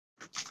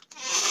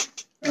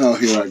Oh,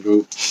 here I go.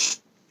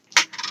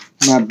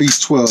 My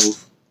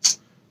B12.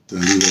 Did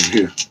I leave it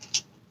here?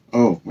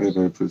 Oh, where did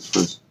I put this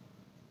first?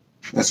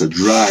 That's a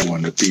dry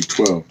one, the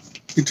B12.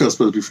 B12 is supposed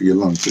to be for your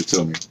lungs, they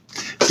tell me.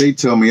 They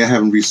tell me, I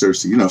haven't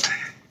researched it. You know,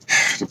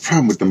 the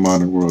problem with the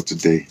modern world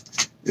today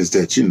is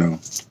that, you know,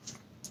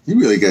 you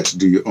really got to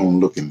do your own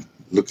looking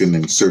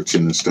and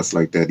searching and stuff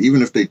like that.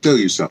 Even if they tell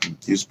you something,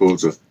 you're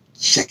supposed to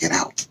check it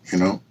out, you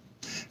know.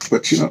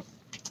 But, you know,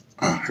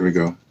 here we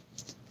go.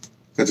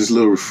 Got this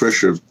little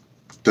refresher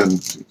done,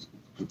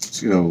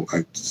 you know,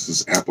 this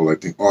is Apple, I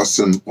think.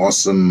 Awesomely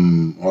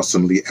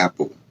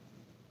Apple.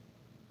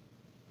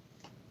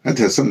 I had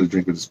to have something to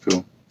drink with this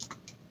pill.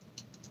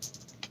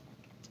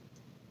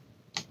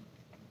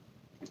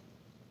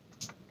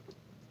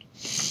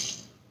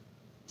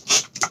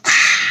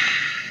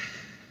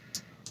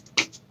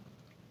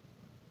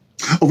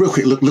 Oh, real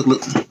quick, look.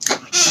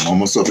 I'm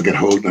almost off. I got to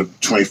hold up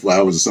 24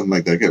 hours or something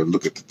like that. I got to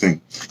look at the thing.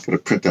 Got to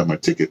print out my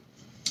ticket.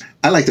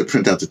 I like to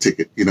print out the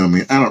ticket. You know what I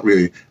mean? I don't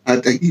really.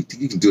 You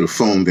can do the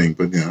phone thing,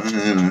 but you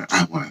know,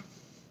 I want to.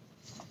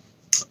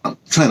 I'm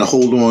trying to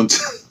hold on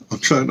to. I'm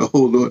trying to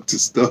hold on to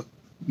stuff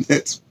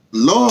that's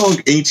long,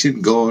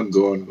 ancient, gone.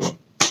 But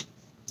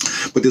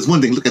there's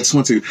one thing. Look, I just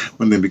want to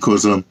one thing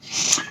because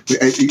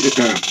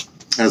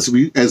as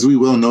we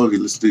well know, we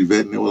listen to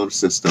Yvette and all of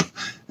that stuff,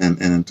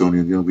 and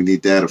Antonio, you know, we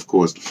need that, of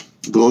course.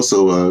 But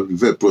also,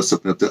 Yvette brought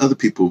something up to other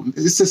people.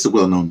 It's just a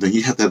well-known thing.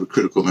 You have to have a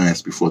critical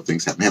mass before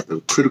things happen. You have to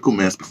have a critical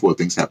mass before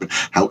things happen.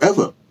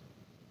 However,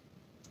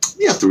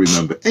 you have to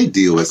remember,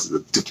 ADOS is a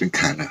different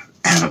kind of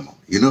animal,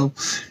 you know?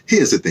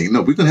 Here's the thing.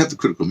 No, we're going to have the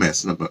critical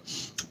mass. No, but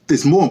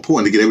it's more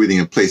important to get everything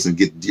in place and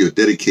get your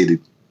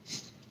dedicated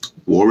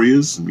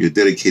warriors, your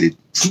dedicated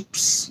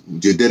troops,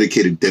 your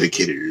dedicated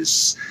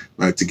dedicators,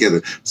 right, together.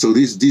 So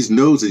these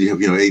nodes that you have,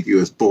 you know,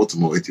 ADOS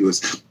Baltimore,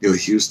 ADOS, you know,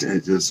 Houston,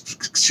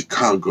 ADOS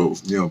Chicago,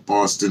 you know,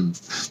 Boston,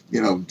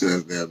 you know,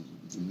 the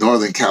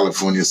Northern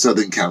California,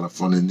 Southern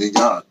California, New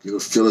York, you know,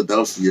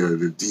 Philadelphia,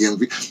 the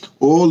DMV,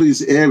 all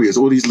these areas,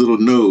 all these little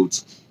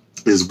nodes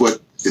is what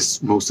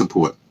is most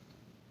important.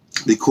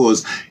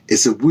 Because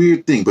it's a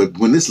weird thing, but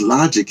when this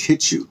logic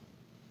hits you,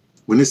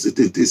 when it's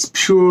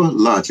pure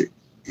logic.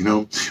 You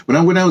know,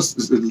 when I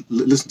was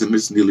listening to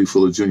Miss Neely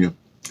Fuller Jr.,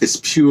 it's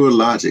pure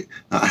logic.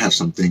 Now, I have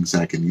some things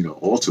I can, you know,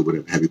 alter,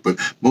 whatever have you, but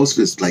most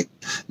of it's like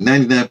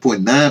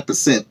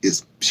 99.9%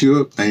 is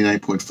pure,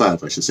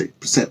 99.5, I should say,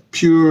 percent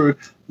pure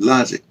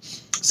logic.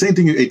 Same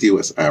thing in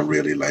ADOS. I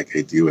really like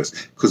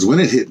ADOS because when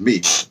it hit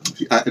me,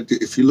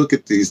 if you look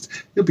at these,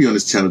 it'll be on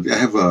this channel. I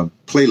have a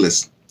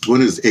playlist.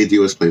 One is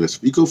ADOS playlist.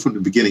 If you go from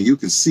the beginning, you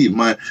can see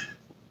my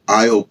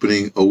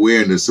eye-opening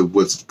awareness of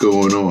what's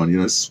going on. You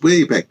know, it's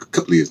way back a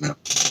couple of years now.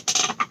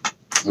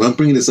 Well, I'm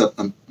bringing this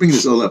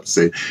all up to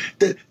say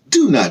that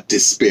do not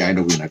despair. I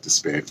know we're not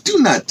despair. Do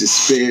not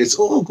despair. It's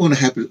all going to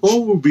happen.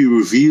 All will be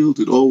revealed.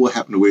 It all will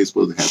happen the way it's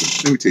supposed to happen.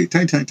 Let me tell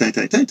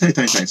you,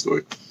 tiny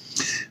story.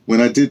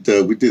 When I did,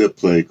 we did a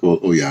play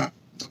called Oh Yeah,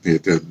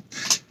 at the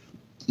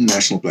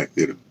National Black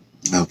Theater,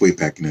 way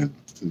back in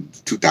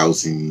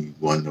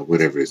 2001 or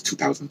whatever it is,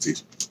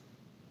 2006.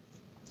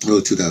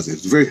 Early 2000s. It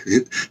was a very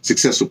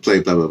successful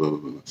play, blah, blah, blah, blah,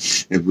 blah.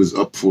 It was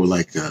up for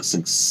like, I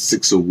think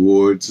 6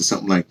 awards or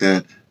something like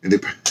that. And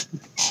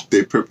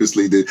they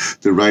purposely did,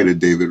 the writer,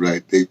 David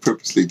Wright, they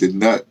purposely did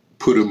not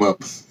put him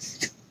up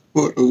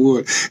for an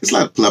award. It's a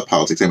lot of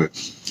politics anyway.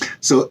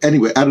 So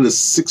anyway, out of the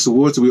 6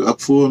 awards that we were up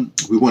for,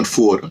 we won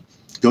 4 of them.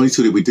 The only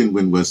 2 that we didn't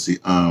win was the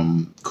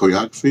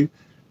choreography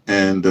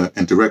and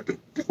director.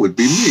 That would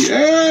be me.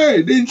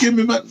 Hey, didn't give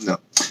me my, no.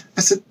 I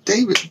said,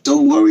 David,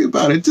 don't worry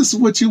about it. This is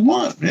what you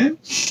want, man.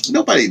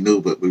 Nobody knew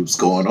what was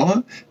going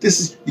on. This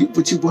is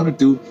what you want to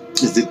do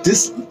is at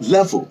this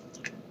level,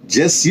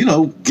 just, you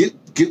know, get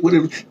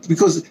whatever.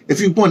 Because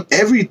if you want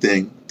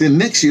everything, then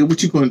next year,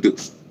 what you going to do?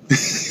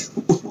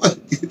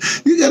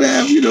 You got to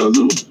have, you know, a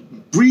little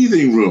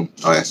breathing room.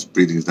 Oh, that's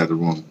breathing is not the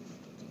wrong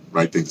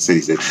right thing to say.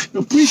 He said,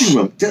 no, breathing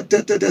room.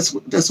 That's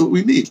what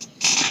we need.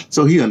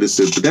 So he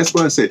understood, but that's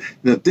why I said,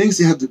 you know, things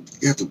you have to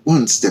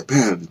one step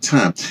at a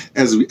time.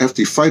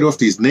 After you fight off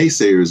these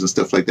naysayers and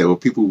stuff like that, where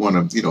people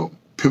want to, you know,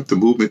 pimp the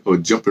movement or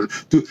jump in.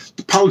 The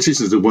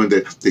politicians are the one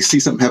that they see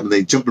something happen,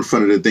 they jump in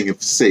front of the thing if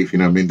it's safe, you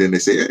know what I mean? Then they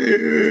say,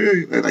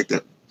 hey, like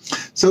that.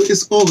 So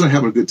it's all going to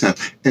have a good time.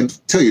 And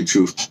tell you the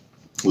truth,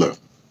 look,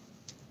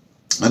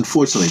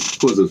 unfortunately,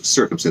 because of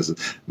circumstances,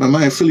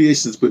 my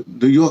affiliations with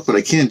New York, but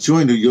I can't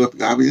join New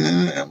York. I mean,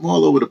 I'm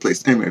all over the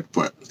place. Anyway,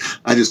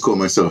 I just call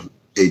myself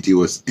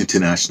ADOS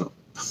International.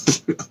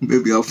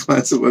 Maybe I'll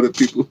find some other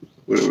people,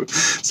 whatever,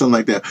 something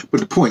like that.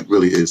 But the point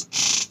really is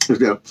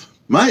that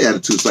my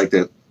attitude's like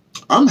that.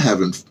 I'm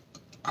having,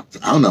 I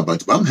don't know about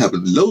you, but I'm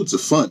having loads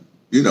of fun.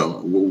 You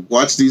know,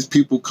 watch these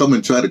people come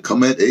and try to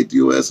come at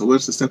ADOS and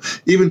what's the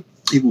stuff. Even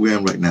where I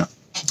am right now,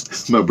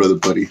 my brother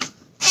Buddy,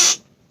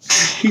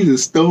 he's a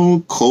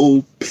stone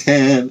cold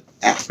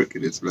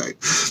Pan-Africanist, right?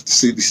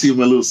 See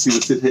my little, see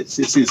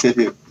his head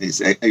here?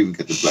 I even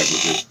got the black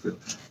one here.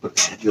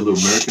 But your little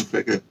American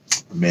figure,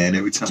 man,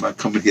 every time I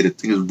come in here, the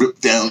thing is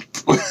ripped down,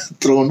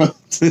 thrown up.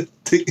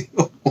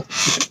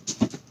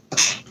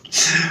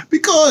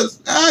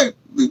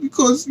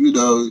 because you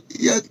know,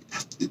 yeah,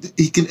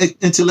 he can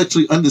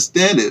intellectually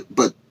understand it,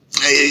 but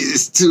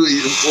it's too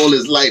all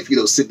his life, you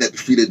know, sitting at the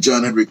feet of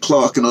John Henry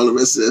Clark and all the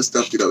rest of that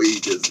stuff. You know,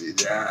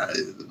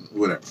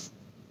 whatever.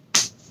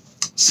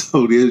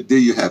 So there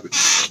you have it.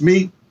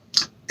 Me,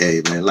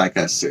 hey man, like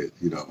I said,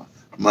 you know,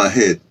 my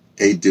head,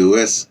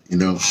 ADOS, you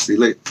know, see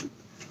that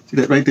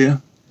right there?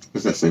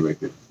 What's that say right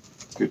there?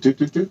 You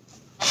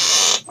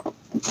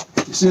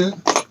see it?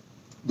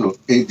 Little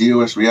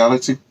ADOS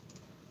reality.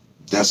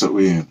 That's what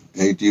we're in.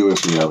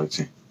 ADOS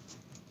reality.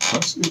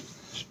 That's it.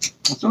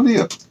 It's only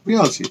a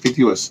reality.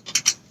 ADOS.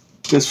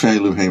 That's Fannie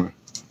Lou Hamer.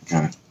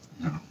 Got it.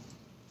 No.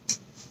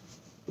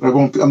 But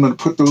I'm going to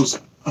put those.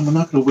 I'm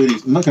not going to wear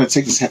these. I'm not going to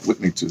take this hat with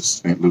me to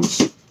St.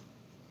 Louis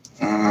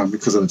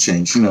because I'm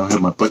changed. You know, I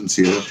have my buttons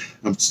here.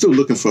 I'm still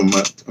looking for I'm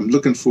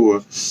looking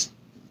for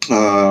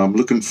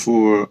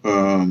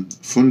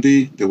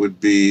Fundi. There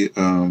would be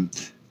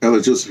Ella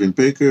Josephine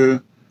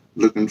Baker.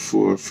 Looking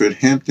for Fred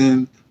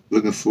Hampton.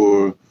 Looking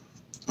for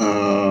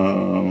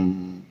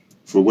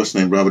what's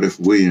name, Robert F.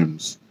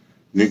 Williams.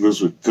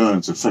 Negroes with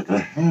Guns. In fact,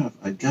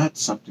 I got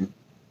something.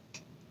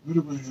 Where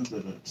do I have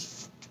that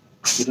at?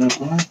 Did I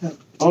buy that?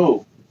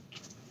 Oh,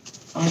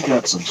 I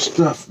got some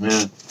stuff,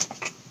 man.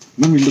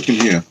 Let me look in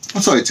here.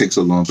 I'm sorry it takes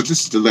so long, but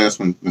this is the last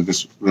one.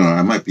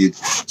 I might be,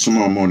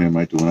 tomorrow morning I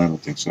might do one. I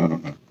don't think so. I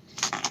don't know.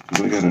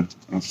 Because I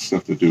got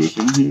stuff to do. Is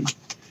in here?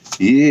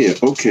 Yeah,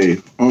 okay.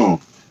 Oh,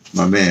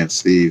 my man,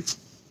 Steve.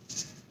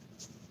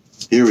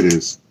 Here it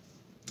is.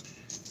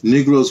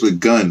 Negroes with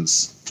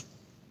Guns.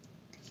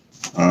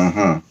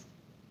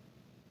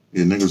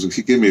 Yeah, Negroes.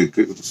 He gave me a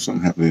good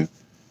something happened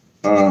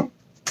there.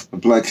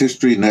 Black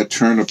History, Nat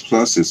Turner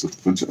Plus. There's a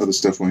bunch of other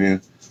stuff on here.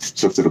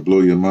 Stuff that'll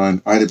blow your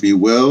mind. Ida B.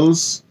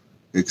 Wells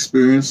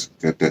Experience.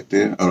 Got that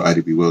there. Oh,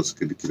 Ida B. Wells.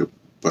 Get a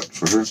butt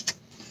for her.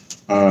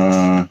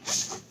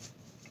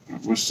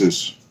 What's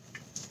this?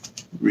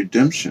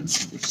 Redemption.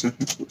 What's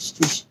that? What's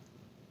this?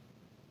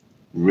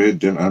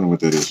 Red. I don't know what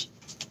that is.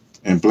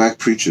 And Black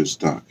Preachers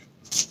Doc.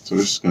 So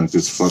this is going to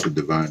just Father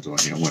Divine's on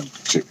here. I want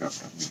to check out.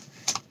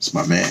 It's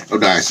my man. Oh,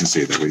 no, I shouldn't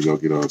say that. Way you go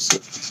get all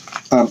set.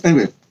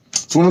 Anyway,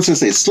 so what I'm going to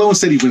say is slow and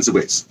steady wins the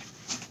race.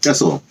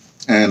 That's all.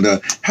 And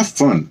have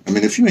fun. I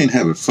mean, if you ain't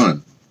having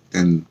fun,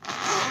 then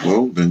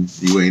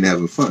you ain't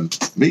having fun.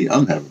 Me,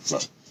 I'm having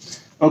fun.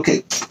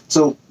 Okay,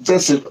 so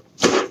that's it.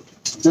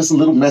 Just a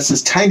little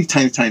message, tiny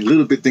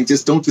little bit thing.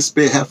 Just don't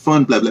despair, have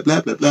fun, blah, blah,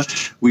 blah, blah, blah.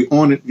 We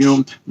on it, you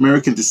know,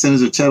 American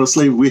descendants of chattel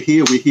slavery. We're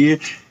here.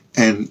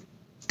 And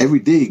every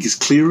day it gets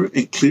clearer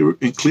and clearer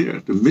and clearer.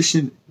 The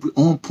mission, we're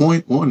on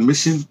point, on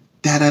mission,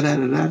 I got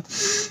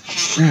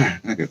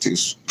to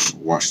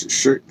wash this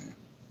shirt, man.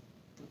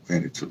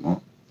 Ran it too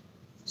long.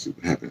 See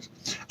what happens.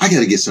 I got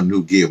to get some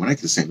new gear. When I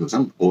get to St. Louis,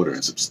 I'm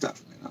ordering some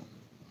stuff, man. I'll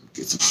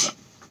get some stuff.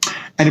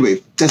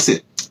 Anyway, that's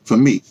it.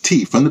 From me,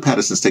 T, from the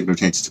Patterson's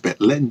takin'daTraintoTibet,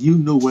 letting you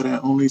know what I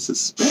only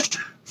suspect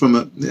from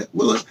an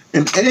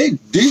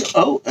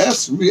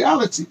ADOS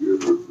reality.